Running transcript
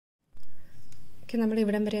Okay, നമ്മൾ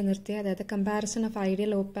ഇവിടം വരെ നിർത്തി. അതായത് comparison of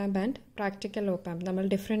ideal op amp and practical op amp. നമ്മൾ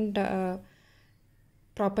ഡിഫറെൻറ്റ്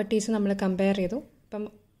പ്രോപ്പർട്ടീസ് നമ്മൾ കമ്പയർ ചെയ്തു. അപ്പം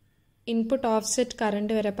ഇൻപുട്ട് ഓഫ്സെറ്റ്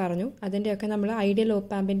കറണ്ട് വരെ പറഞ്ഞു. അതിൻ്റെയൊക്കെ നമ്മൾ ഐഡിയൽ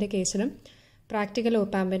ഓപ്പാമ്പിൻ്റെ കേസിലും പ്രാക്ടിക്കൽ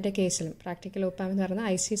ഓപ്പാമ്പിൻ്റെ കേസിലും, പ്രാക്ടിക്കൽ ഓപ്പാമ്പ് എന്ന്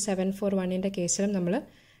പറഞ്ഞാൽ IC 741 കേസിലും നമ്മൾ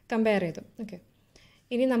കമ്പയർ ചെയ്തു. ഓക്കെ,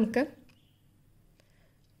 ഇനി നമുക്ക്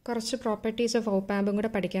കുറച്ച് പ്രോപ്പർട്ടീസ് ഓഫ് ഓപ്പാമ്പും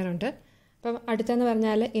കൂടെ പഠിക്കാനുണ്ട്. അപ്പം അടുത്തെന്ന്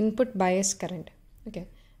പറഞ്ഞാൽ ഇൻപുട്ട് ബയസ് കറണ്ട്. ഓക്കെ,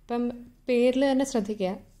 അപ്പം പേരിൽ തന്നെ ശ്രദ്ധിക്കുക,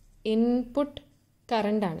 ഇൻപുട്ട്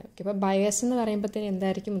കറണ്ടാണ്. ഓക്കെ, അപ്പോൾ ബയസ് എന്ന് പറയുമ്പോഴത്തേന്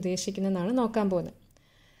എന്തായിരിക്കും ഉദ്ദേശിക്കുന്നതെന്നാണ് നോക്കാൻ പോകുന്നത്.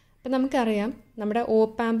 അപ്പം നമുക്കറിയാം, നമ്മുടെ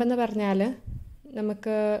ഓപ്പാമ്പ് എന്ന് പറഞ്ഞാൽ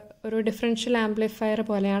നമുക്ക് ഒരു ഡിഫറൻഷ്യൽ ആംപ്ലിഫയർ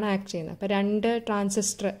പോലെയാണ് ആക്ട് ചെയ്യുന്നത്. അപ്പോൾ 2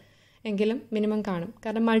 ട്രാൻസിസ്റ്റർ എങ്കിലും മിനിമം കാണും,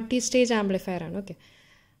 കാരണം മൾട്ടി സ്റ്റേജ് ആംപ്ലിഫയർ ആണ്. ഓക്കെ,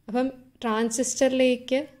 അപ്പം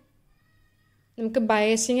ട്രാൻസിസ്റ്ററിലേക്ക് നമുക്ക്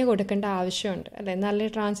ബയസിങ് കൊടുക്കേണ്ട ആവശ്യമുണ്ട്, അല്ലേ? എന്നാലേ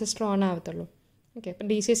ട്രാൻസിസ്റ്റർ ഓൺ ആവത്തുള്ളൂ. ഓക്കെ, അപ്പം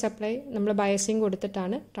DC സപ്ലൈ നമ്മൾ ബയസിങ്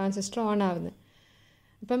കൊടുത്തിട്ടാണ് ട്രാൻസിസ്റ്റർ ഓൺ ആവുന്നത്.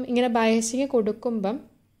 അപ്പം ഇങ്ങനെ ബയസിങ് കൊടുക്കുമ്പം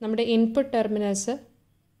നമ്മുടെ ഇൻപുട്ട് ടെർമിനൽസ്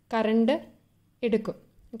കറണ്ട് എടുക്കും.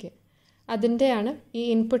 ഓക്കെ, അതിൻ്റെയാണ് ഈ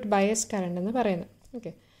ഇൻപുട്ട് ബയസ് കറണ്ട് എന്ന് പറയുന്നത്.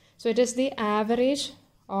 Okay, so it is the average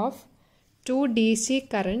of 2 DC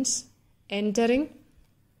currents entering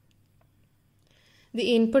the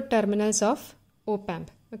input terminals of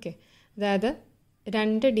op amp. Okay, അതായത്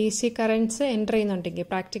 2 DC കറണ്ട്സ് എൻ്റർ ചെയ്യുന്നുണ്ടെങ്കിൽ,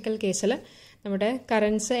 പ്രാക്ടിക്കൽ കേസിൽ നമ്മുടെ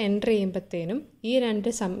കറണ്ട്സ് എൻ്റർ ചെയ്യുമ്പോഴത്തേനും ഈ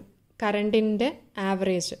 2 കറണ്ടിൻ്റെ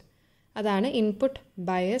ആവറേജ്, അതാണ് input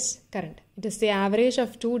bias current. It is the average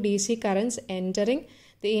of 2 DC currents entering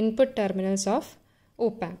the input terminals of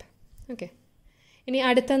op amp. Okay, ഇനി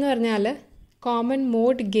അടുത്തെന്ന് പറഞ്ഞാൽ common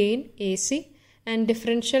mode gain AC and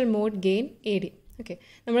differential mode gain AD. Okay,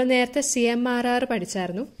 നമ്മൾ നേരത്തെ CMRR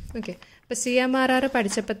പഠിച്ചായിരുന്നു. Okay, അപ്പോൾ CMRR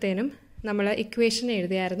പഠിച്ചപ്പോഴത്തേനും നമ്മൾ equation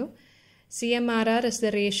എഴുതിയായിരുന്നു. CMRR is the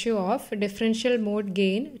ratio of differential mode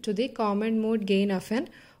gain to the common mode gain of an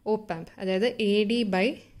op-amp, അതായത് AD by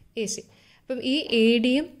AC. അപ്പം ഈ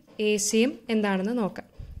ADയും ACയും എന്താണെന്ന് നോക്കാം.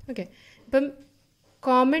 Okay, അപ്പം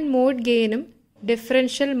കോമൺ മോഡ് ഗെയിനും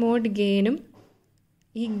ഡിഫറൻഷ്യൽ മോഡ് ഗെയിനും,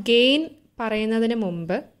 ഈ ഗെയിൻ പറയുന്നതിന്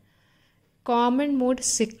മുമ്പ് common mode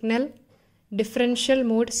signal, differential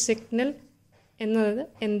mode signal എന്നത്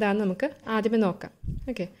എന്താണെന്ന് നമുക്ക് ആദ്യമേ നോക്കാം.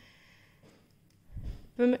 ഓക്കെ,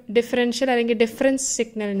 അപ്പം ഡിഫറൻഷ്യൽ അല്ലെങ്കിൽ ഡിഫറൻസ്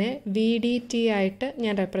സിഗ്നലിനെ VDT ആയിട്ട്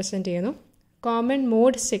ഞാൻ റെപ്രസെൻറ്റ് ചെയ്യുന്നു. കോമൺ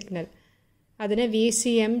മോഡ് സിഗ്നൽ അതിനെ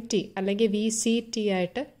VCMT അല്ലെങ്കിൽ VCT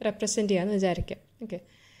ആയിട്ട് റെപ്രസെൻറ്റ് ചെയ്യാമെന്ന് വിചാരിക്കാം. ഓക്കെ,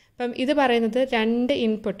 അപ്പം ഇത് പറയുന്നത് 2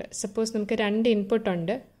 ഇൻപുട്ട്, സപ്പോസ് നമുക്ക് 2 ഇൻപുട്ട്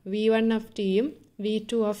ഉണ്ട്, V1 of Tയും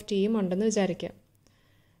V2 of Tയും ഉണ്ടെന്ന് വിചാരിക്കാം.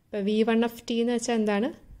 അപ്പോൾ V1 of T എന്ന് വെച്ചാൽ എന്താണ്?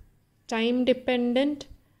 ടൈം ഡിപ്പെൻഡൻറ്റ്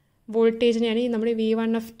വോൾട്ടേജിനെയാണ് ഈ നമ്മൾ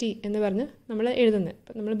V1 of T എന്ന് പറഞ്ഞ് നമ്മൾ എഴുതുന്നത്.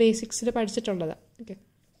 അപ്പം നമ്മൾ ബേസിക്സിൽ പഠിച്ചിട്ടുള്ളതാണ്. ഓക്കെ,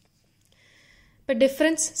 ഇപ്പോൾ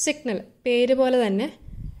ഡിഫറൻസ് സിഗ്നൽ പേര് പോലെ തന്നെ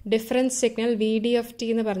difference signal VD of T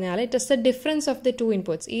എന്ന് പറഞ്ഞാൽ it is the difference of the 2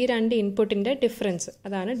 inputs. ഈ 2 ഇൻപുട്ടിൻ്റെ ഡിഫറൻസ്,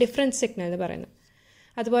 അതാണ് ഡിഫറൻസ് സിഗ്നൽ എന്ന് പറയുന്നത്.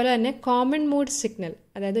 അതുപോലെ തന്നെ കോമൺ മോഡ് സിഗ്നൽ,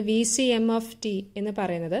 അതായത് VCM of T എന്ന്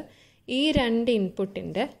പറയുന്നത് ഈ 2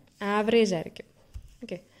 ഇൻപുട്ടിൻ്റെ ആവറേജ് ആയിരിക്കും.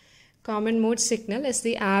 Okay, common mode signal is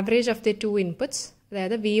the average of the 2 inputs,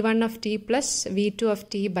 അതായത് V1 of T plus V2 of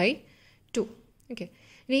T by 2. Okay,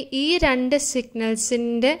 ഇനി ഈ 2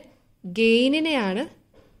 സിഗ്നൽസിൻ്റെ ഗെയിനിനെയാണ്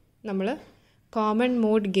നമ്മൾ common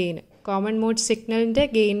mode gain, common mode സിഗ്നലിൻ്റെ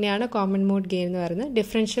ഗെയിനെയാണ് common mode gain എന്ന് പറയുന്നത്.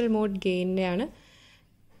 Differential mode ഗെയിനെയാണ്,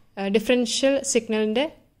 differential സിഗ്നലിൻ്റെ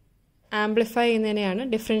amplify ചെയ്യുന്നതിനെയാണ്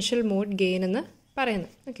differential mode gain എന്ന്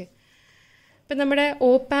പറയുന്നത്. Okay, ഇപ്പം നമ്മുടെ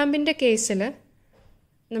ഓപ്പാമ്പിൻ്റെ കേസിൽ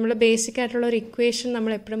നമ്മൾ ബേസിക് ആയിട്ടുള്ള ഒരു ഇക്വേഷൻ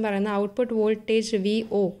നമ്മൾ എപ്പോഴും പറയുന്നത് output voltage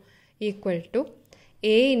VO equal to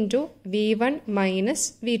A into V1 minus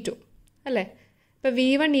V2 അല്ലേ? ഇപ്പോൾ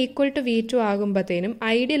V1 equal to V2 ആകുമ്പോഴത്തേനും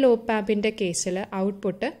ideal ഓപ്പാമ്പിൻ്റെ കേസിൽ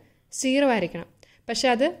ഔട്ട്പുട്ട് 0 ആയിരിക്കണം. പക്ഷെ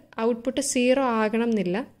അത് ഔട്ട്പുട്ട് 0 ആകണം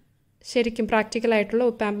എന്നില്ല ശരിക്കും പ്രാക്ടിക്കലായിട്ടുള്ള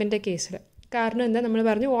ഓപ്പാമ്പിൻ്റെ കേസിൽ. കാരണം എന്താ, നമ്മൾ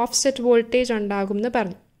പറഞ്ഞു ഓഫ്സെറ്റ് വോൾട്ടേജ് ഉണ്ടാകും എന്ന്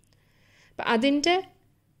പറഞ്ഞു. അപ്പം അതിൻ്റെ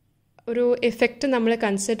ഒരു എഫക്റ്റ് നമ്മൾ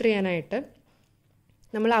കൺസിഡർ ചെയ്യാനായിട്ട്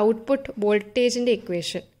നമ്മൾ ഔട്ട്പുട്ട് വോൾട്ടേജിൻ്റെ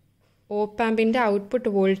ഇക്വേഷൻ, ഓപ്പാമ്പിൻ്റെ ഔട്ട്പുട്ട്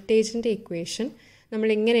വോൾട്ടേജിൻ്റെ ഇക്വേഷൻ നമ്മൾ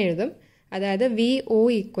ഇങ്ങനെ എഴുതും. അതായത് VO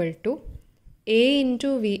equal to A into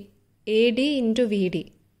AD into VD.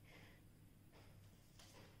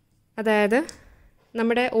 അതായത്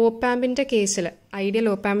നമ്മുടെ ഓപ്പാമ്പിൻ്റെ കേസിൽ, ഐഡിയൽ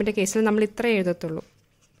ഓപ്പാമ്പിൻ്റെ കേസിൽ നമ്മൾ ഇത്ര എഴുതത്തുള്ളൂ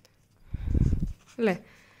അല്ലേ?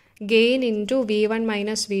 Gain into V1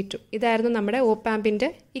 minus V2 ഇതായിരുന്നു നമ്മുടെ ഓപ്പാമ്പിൻ്റെ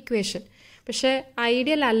ഇക്വേഷൻ. പക്ഷേ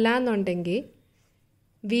ഐഡിയൽ അല്ല എന്നുണ്ടെങ്കിൽ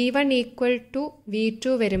V1 ഈക്വൽ ടു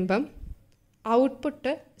V2 വരുമ്പം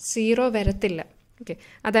ഔട്ട്പുട്ട് 0 വരത്തില്ല. ഓക്കെ,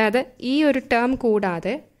 അതായത് ഈ ഒരു ടേം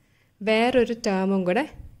കൂടാതെ വേറൊരു ടേമും കൂടെ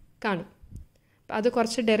കാണും. അപ്പോൾ അത്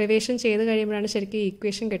കുറച്ച് ഡെറിവേഷൻ ചെയ്ത് കഴിയുമ്പോഴാണ് ശരിക്കും ഈ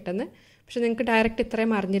ഇക്വേഷൻ കിട്ടുന്നത്. പക്ഷെ നിങ്ങൾക്ക് ഡയറക്റ്റ്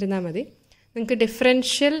ഇത്രയും അറിഞ്ഞിരുന്നാൽ മതി. നിങ്ങൾക്ക്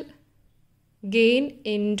differential gain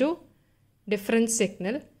into difference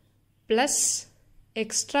signal plus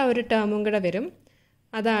extra ഒരു ടേമും കൂടെ വരും.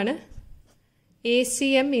 അതാണ്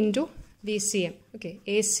ACM into VCM. Okay,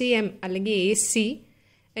 ACM അല്ലെങ്കിൽ AC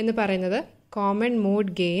എന്ന് പറയുന്നത് common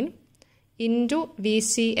mode gain into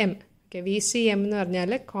VCM. Okay, VCM എന്ന്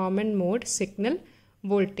പറഞ്ഞാൽ കോമൺ മോഡ് സിഗ്നൽ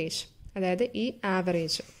വോൾട്ടേജ്, അതായത് ഈ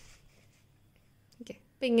ആവറേജ്. ഓക്കെ,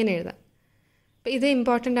 അപ്പോൾ ഇങ്ങനെ എഴുതാം. അപ്പോൾ ഇത്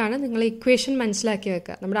ഇമ്പോർട്ടൻ്റ് ആണ്, നിങ്ങൾ ഇക്വേഷൻ മനസ്സിലാക്കി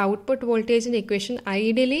വെക്കുക. നമ്മുടെ ഔട്ട്പുട്ട് വോൾട്ടേജിൻ്റെ ഇക്വേഷൻ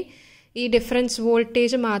ഐഡിയലി ഈ ഡിഫറൻസ്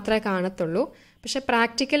വോൾട്ടേജ് മാത്രമേ കാണത്തുള്ളൂ. പക്ഷേ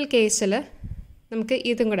പ്രാക്ടിക്കൽ കേസിൽ നമുക്ക്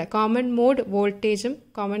ഇതും കൂടെ കോമൺ മോഡ് വോൾട്ടേജും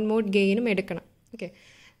കോമൺ മോഡ് ഗെയിനും എടുക്കണം. ഓക്കെ,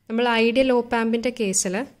 നമ്മൾ ഐഡിയൽ ഓപ്പാമ്പിൻ്റെ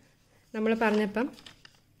കേസിൽ നമ്മൾ പറഞ്ഞപ്പം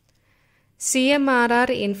CMRR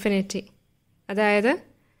ഇൻഫിനിറ്റി, അതായത്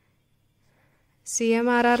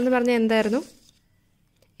CMRR എന്ന് പറഞ്ഞാൽ എന്തായിരുന്നു?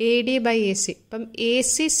 AD/AC. അപ്പം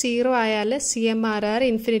AC 0 ആയാൽ CMRR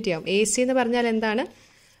ഇൻഫിനിറ്റി ആവും. AC എന്ന് പറഞ്ഞാൽ എന്താണ്?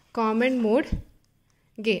 Common mode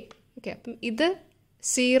gain. ഓക്കെ, അപ്പം ഇത്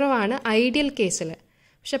 0 ആണ് ഐഡിയൽ കേസിൽ.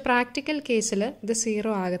 പക്ഷെ പ്രാക്ടിക്കൽ കേസിൽ ഇത് 0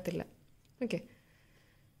 ആകത്തില്ല. ഓക്കെ,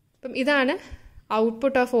 അപ്പം ഇതാണ്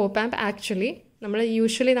ഔട്ട്പുട്ട് ഓഫ് ഓപ്പാമ്പ്. ആക്ച്വലി നമ്മൾ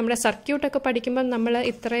യൂഷ്വലി നമ്മുടെ സർക്യൂട്ടൊക്കെ പഠിക്കുമ്പം നമ്മൾ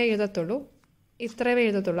ഇത്രയേ എഴുതത്തുള്ളൂ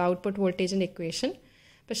ഔട്ട്പുട്ട് വോൾട്ടേജിൻ്റെ ഇക്വേഷൻ.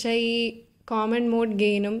 പക്ഷേ ഈ കോമൺ മോഡ്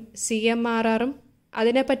ഗെയിനും CMRRും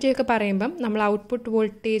അതിനെപ്പറ്റിയൊക്കെ പറയുമ്പം നമ്മൾ ഔട്ട്പുട്ട്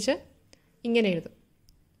വോൾട്ടേജ് ഇങ്ങനെ എഴുതും.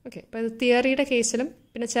 ഓക്കെ, അപ്പോൾ ഇത് തിയറിയുടെ കേസിലും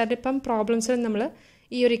പിന്നെ ചിലപ്പം പ്രോബ്ലംസിലും നമ്മൾ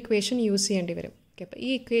ഈ ഒരു ഇക്വേഷൻ യൂസ് ചെയ്യേണ്ടി വരും. ഓക്കെ, അപ്പോൾ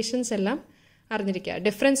ഈ ഇക്വേഷൻസ് എല്ലാം അറിഞ്ഞിരിക്കുക.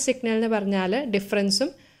 ഡിഫറൻസ് സിഗ്നൽ എന്ന് പറഞ്ഞാൽ ഡിഫറൻസും,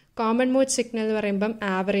 കോമൺ മോഡ് സിഗ്നൽ എന്ന് പറയുമ്പം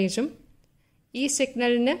ആവറേജും. ഈ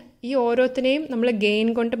സിഗ്നലിന് ഈ ഓരോത്തിനെയും നമ്മൾ ഗെയിൻ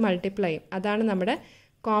കൊണ്ട് മൾട്ടിപ്ലൈ ചെയ്യും. അതാണ് നമ്മുടെ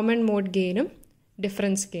common mode ഗെയിനും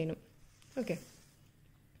difference ഗെയിനും. Okay,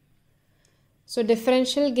 so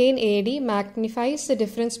differential gain AD magnifies the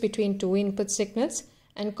difference between two input signals,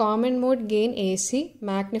 and common mode gain AC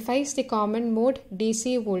magnifies the common mode DC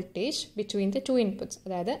voltage between the two inputs.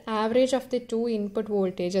 അതായത് average of the two input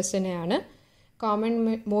voltagesനെയാണ് common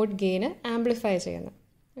mode gain amplify ചെയ്യുന്നത്.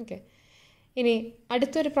 Okay, ഇനി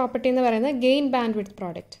അടുത്തൊരു property എന്ന് പറയുന്നത് gain band width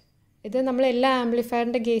product. ഇത് നമ്മൾ എല്ലാ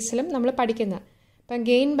ആംപ്ലിഫയറിൻ്റെ കേസിലും നമ്മൾ പഠിക്കുന്ന. അപ്പം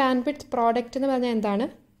ഗെയിൻ ബാൻഡ് വിഡ്ത്ത് പ്രോഡക്റ്റ് എന്ന് പറഞ്ഞാൽ എന്താണ്?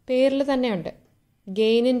 പേരിൽ തന്നെയുണ്ട്,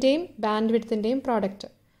 ഗെയിനിൻ്റെയും ബാൻഡ് വിഡ്ത്തിൻ്റെയും പ്രോഡക്റ്റ്.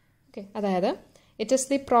 ഓക്കെ, അതായത് it is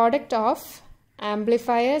the product of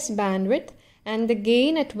amplifiers band width and the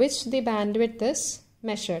gain at which the band width is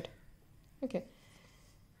measured. Okay,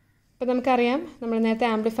 അപ്പോൾ നമുക്കറിയാം, നമ്മൾ നേരത്തെ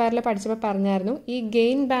ആംപ്ലിഫയറിൽ പഠിച്ചപ്പോൾ പറഞ്ഞായിരുന്നു, ഈ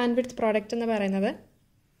ഗെയിൻ ബാൻഡ് വിഡ്ത്ത് പ്രോഡക്റ്റ് എന്ന് പറയുന്നത്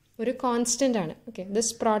ഒരു കോൺസ്റ്റൻ്റ് ആണ്. Okay,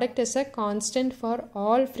 this product is A constant for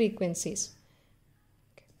all frequencies.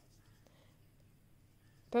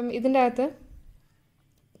 അപ്പം ഇതിൻ്റെ അകത്ത്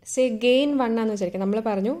ഗെയിൻ 1 ആണെന്ന് വിചാരിക്കാം. നമ്മൾ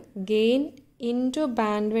പറഞ്ഞു ഗെയിൻ ഇൻറ്റു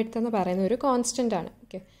ബാൻഡ് വിഡ്ത്ത് എന്ന് പറയുന്ന ഒരു കോൺസ്റ്റൻ്റ് ആണ്.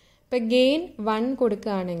 ഓക്കെ, ഇപ്പോൾ ഗെയിൻ 1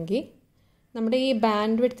 കൊടുക്കുകയാണെങ്കിൽ നമ്മുടെ ഈ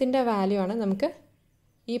ബാൻഡ് വിഡ്ത്തിൻ്റെ വാല്യൂ ആണ് നമുക്ക്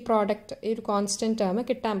ഈ പ്രോഡക്റ്റ്, ഈ ഒരു കോൺസ്റ്റൻറ്റ് ടേം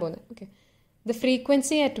കിട്ടാൻ പോകുന്നത്. Okay, the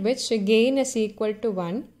frequency at which gain is equal to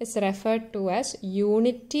 1 is referred to as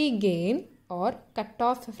unity gain or cut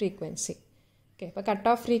off frequency. Okay, അപ്പോൾ cut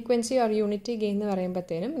off frequency or unity gain എന്ന്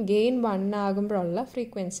പറയുമ്പോഴത്തേനും ഗെയിൻ 1 ആകുമ്പോഴുള്ള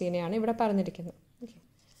ഫ്രീക്വൻസിനെയാണ് ഇവിടെ പറഞ്ഞിരിക്കുന്നത്. ഓക്കെ,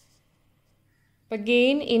 അപ്പോൾ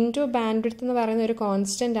ഗെയിൻ ഇൻറ്റു ബാൻഡ് വിഡ്ത്ത് എന്ന് പറയുന്ന ഒരു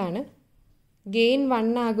constant ആണ്. ഗെയിൻ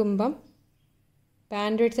 1 ആകുമ്പം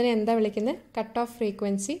ബാൻഡ് വിഡ്ത്തിനെ എന്താ വിളിക്കുന്നത്? Cut off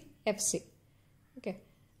frequency FC. Okay,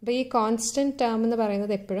 അപ്പോൾ ഈ കോൺസ്റ്റൻറ്റ് ടേം എന്ന്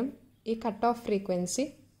പറയുന്നത് എപ്പോഴും ഈ കട്ട് ഓഫ് ഫ്രീക്വൻസി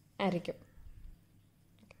ആയിരിക്കും.